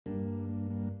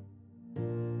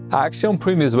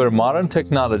AxiomPrint is where modern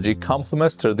technology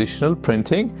complements traditional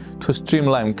printing to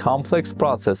streamline complex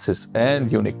processes and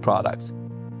unique products.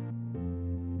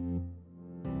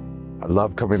 I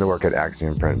love coming to work at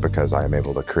AxiomPrint because I am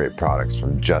able to create products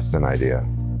from just an idea.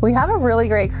 We have a really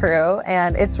great crew,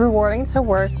 and it's rewarding to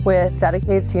work with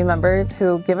dedicated team members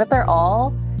who give it their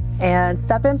all and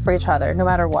step in for each other, no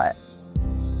matter what.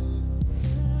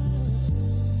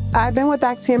 I've been with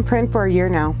AxiomPrint for a year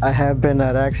now. I have been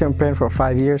at AxiomPrint for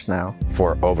 5 years now.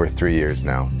 For over 3 years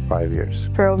now. 5 years.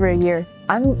 For over a year.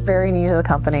 I'm very new to the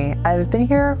company. I've been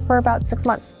here for about 6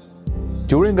 months.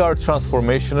 During our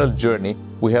transformational journey,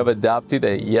 we have adopted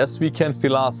a yes we can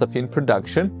philosophy in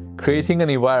production, creating an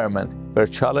environment where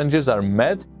challenges are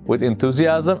met with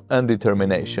enthusiasm and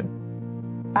determination.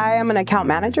 I am an account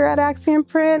manager at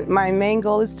AxiomPrint. My main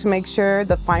goal is to make sure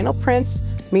the final prints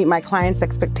meet my clients'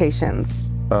 expectations.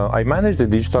 I manage the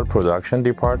digital production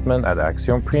department at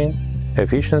AxiomPrint.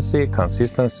 Efficiency,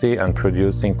 consistency, and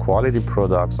producing quality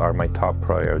products are my top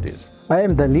priorities. I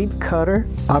am the lead cutter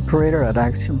operator at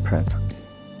AxiomPrint.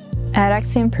 At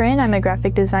AxiomPrint, I'm a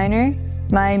graphic designer.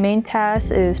 My main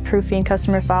task is proofing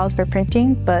customer files for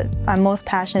printing, but I'm most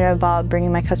passionate about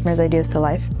bringing my customers' ideas to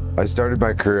life. I started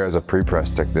my career as a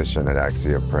pre-press technician at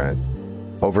AxiomPrint.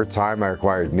 Over time, I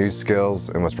acquired new skills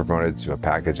and was promoted to a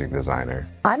packaging designer.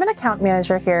 I'm an account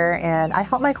manager here, and I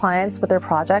help my clients with their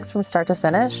projects from start to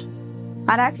finish.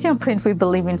 At AxiomPrint, we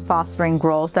believe in fostering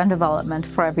growth and development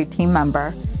for every team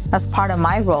member. As part of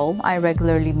my role, I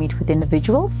regularly meet with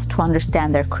individuals to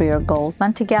understand their career goals,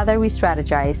 and together we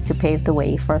strategize to pave the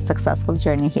way for a successful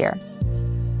journey here.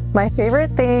 My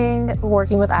favorite thing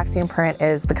working with AxiomPrint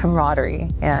is the camaraderie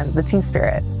and the team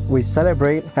spirit. We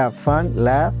celebrate, have fun,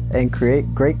 laugh, and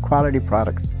create great quality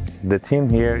products. The team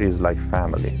here is like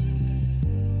family.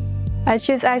 I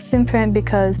choose AxiomPrint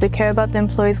because they care about the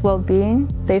employees' well-being.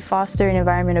 They foster an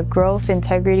environment of growth,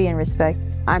 integrity, and respect.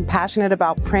 I'm passionate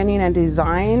about printing and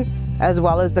design, as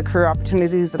well as the career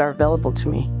opportunities that are available to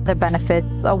me. The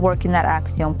benefits of working at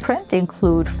AxiomPrint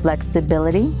include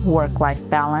flexibility, work-life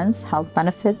balance, health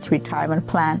benefits, retirement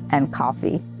plan, and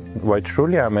coffee. What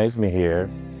truly amazed me here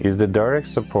is the direct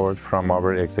support from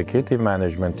our executive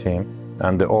management team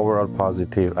and the overall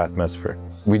positive atmosphere.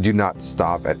 We do not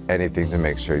stop at anything to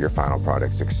make sure your final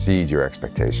products exceed your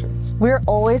expectations. We're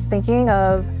always thinking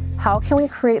of how can we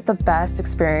create the best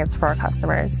experience for our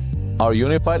customers. Our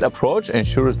unified approach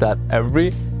ensures that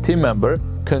every team member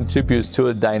contributes to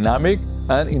a dynamic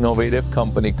and innovative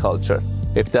company culture.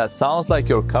 If that sounds like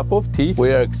your cup of tea,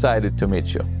 we are excited to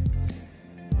meet you.